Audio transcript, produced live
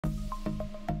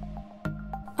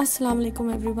अस्सलाम वालेकुम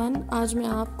एवरीवन। आज मैं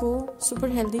आपको सुपर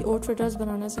हेल्दी ओट फ्रिटर्स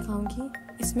बनाना सिखाऊंगी।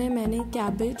 इसमें मैंने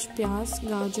कैबेज, प्याज,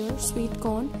 गाजर, स्वीट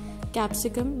कॉर्न,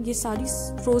 कैप्सिकम, ये सारी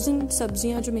फ्रोज़न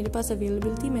सब्जियां जो मेरे पास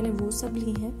अवेलेबल थी मैंने वो सब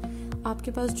ली हैं।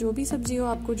 आपके पास जो भी सब्ज़ी हो,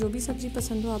 आपको जो भी सब्ज़ी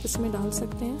पसंद हो आप इसमें डाल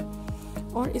सकते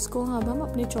हैं। और इसको अब हम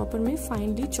अपने चॉपर में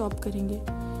फाइनली चॉप करेंगे।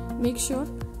 मेक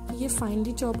श्योर ये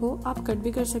फाइनली चॉप हो। आप कट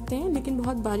भी कर सकते हैं लेकिन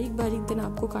बहुत बारीक बारीक दिन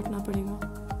आपको काटना पड़ेगा।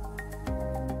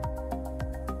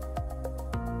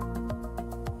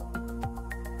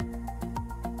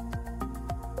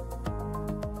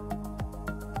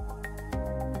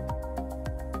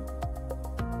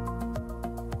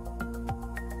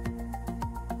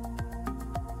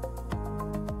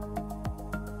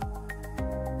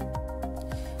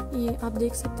 ये आप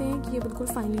देख सकते हैं कि ये बिल्कुल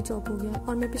फाइनली चॉप हो गया।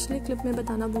 और मैं पिछले क्लिप में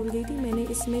बताना भूल गई थी, मैंने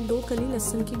इसमें 2 कली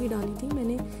लहसुन की भी डाली थी।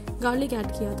 मैंने गार्लिक ऐड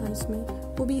किया था इसमें,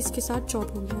 वो भी इसके साथ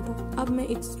चॉप हो गया था। अब मैं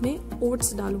इसमें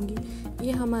ओट्स डालूंगी।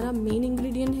 ये हमारा मेन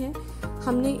इंग्रेडिएंट है।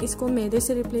 हमने इसको मैदे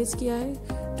से रिप्लेस किया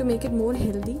है to make it more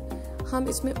healthy. हम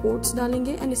इसमें ओट्स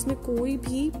डालेंगे एंड इसमें कोई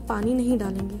भी पानी नहीं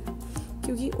डालेंगे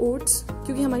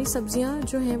क्योंकि हमारी सब्जियां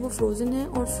जो हैं वो फ्रोज़न हैं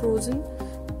और फ्रोज़न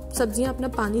सब्जियां अपना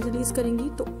पानी रिलीज़ करेंगी,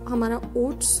 तो हमारा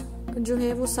ओट्स जो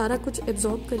है वो सारा कुछ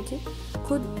एब्जॉर्ब करके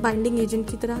खुद बाइंडिंग एजेंट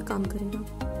की तरह काम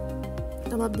करेगा।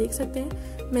 तो आप देख सकते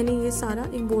हैं मैंने ये सारा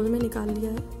एक बोल में निकाल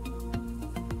लिया है।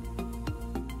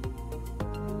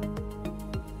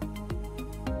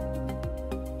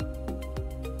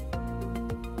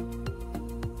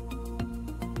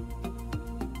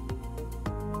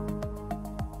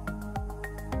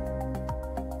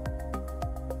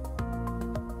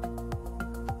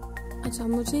 अच्छा,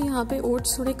 मुझे यहाँ पे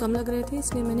ओट्स थोड़े कम लग रहे थे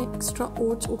इसलिए मैंने एक्स्ट्रा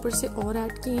ओट्स ऊपर से और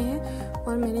ऐड किए हैं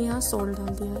और मैंने यहाँ सॉल्ट डाल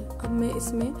दिया है। अब मैं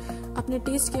इसमें अपने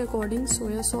टेस्ट के अकॉर्डिंग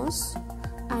सोया सॉस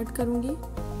ऐड करूँगी।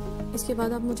 इसके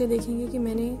बाद आप मुझे देखेंगे कि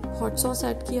मैंने हॉट सॉस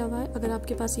ऐड किया हुआ है। अगर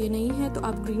आपके पास ये नहीं है तो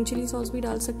आप ग्रीन चिली सॉस भी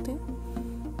डाल सकते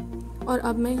हैं। और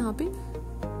अब मैं यहाँ पे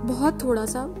बहुत थोड़ा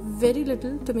सा very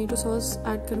little tomato sauce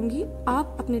add करूँगी।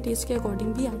 आप अपने टेस्ट के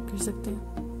अकॉर्डिंग भी ऐड कर सकते हैं।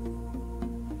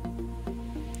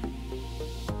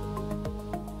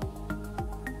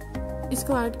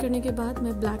 इसको ऐड करने के बाद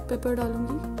मैं ब्लैक पेपर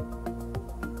डालूंगी।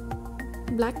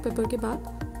 ब्लैक पेपर के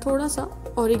बाद थोड़ा सा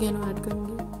ऑरिगेनो ऐड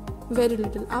करूंगी, वेरी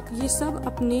लिटिल। आप ये सब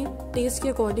अपने टेस्ट के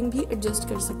अकॉर्डिंग भी एडजस्ट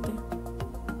कर सकते हैं।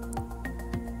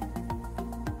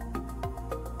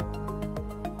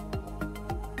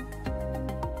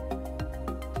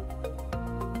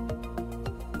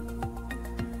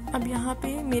 अब यहाँ पे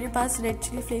मेरे पास रेड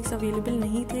चिली फ्लेक्स अवेलेबल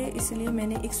नहीं थे, इसलिए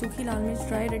मैंने एक सूखी लाल मिर्च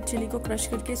ड्राई रेड चिली को क्रश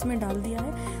करके इसमें डाल दिया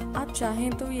है। आप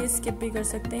चाहें तो ये स्किप भी कर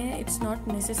सकते हैं, इट्स नॉट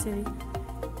नेसेसरी।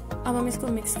 अब हम इसको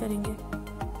मिक्स करेंगे।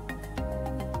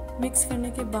 मिक्स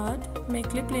करने के बाद मैं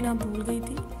क्लिप लेना भूल गई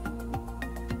थी,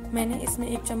 मैंने इसमें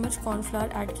 1 चम्मच कॉर्नफ्लावर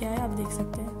ऐड किया है। आप देख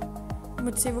सकते हैं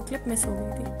मुझसे वो क्लिप मिस हो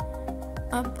गई थी।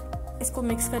 अब इसको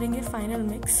मिक्स करेंगे, final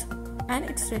mix, and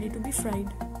it's ready to be fried.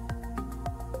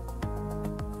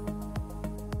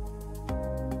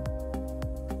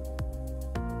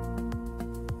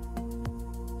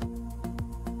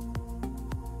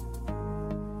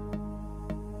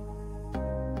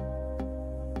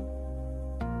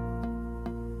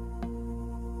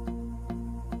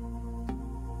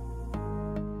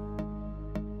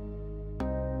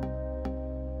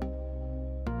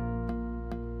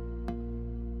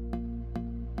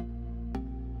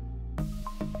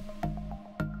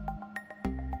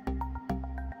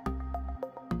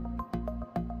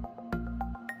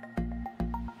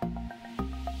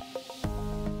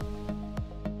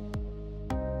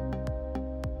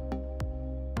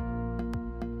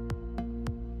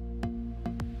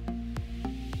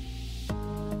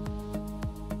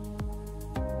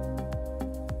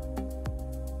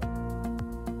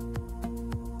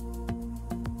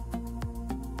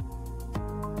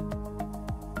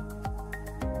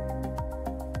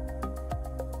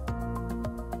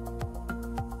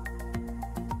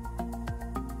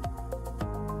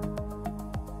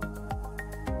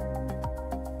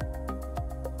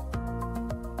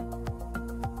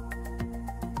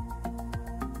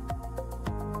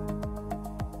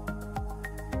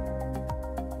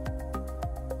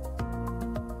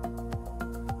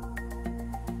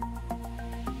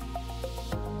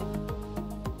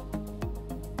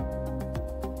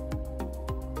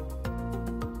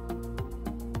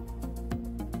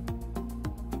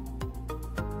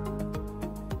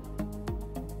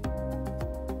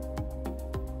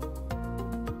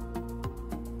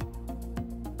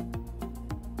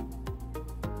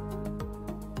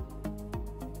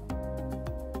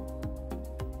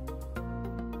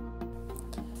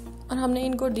 और हमने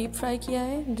इनको डीप फ्राई किया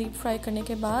है। डीप फ्राई करने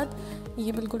के बाद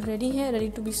ये बिल्कुल रेडी है, रेडी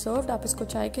टू बी सर्व्ड। आप इसको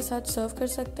चाय के साथ सर्व कर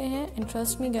सकते हैं and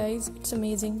trust me guys, it's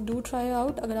amazing. Do try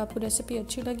out. अगर आपको रेसिपी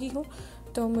अच्छी लगी हो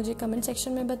तो मुझे कमेंट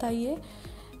सेक्शन में बताइए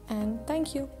and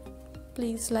thank you.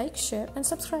 Please like, share and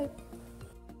subscribe.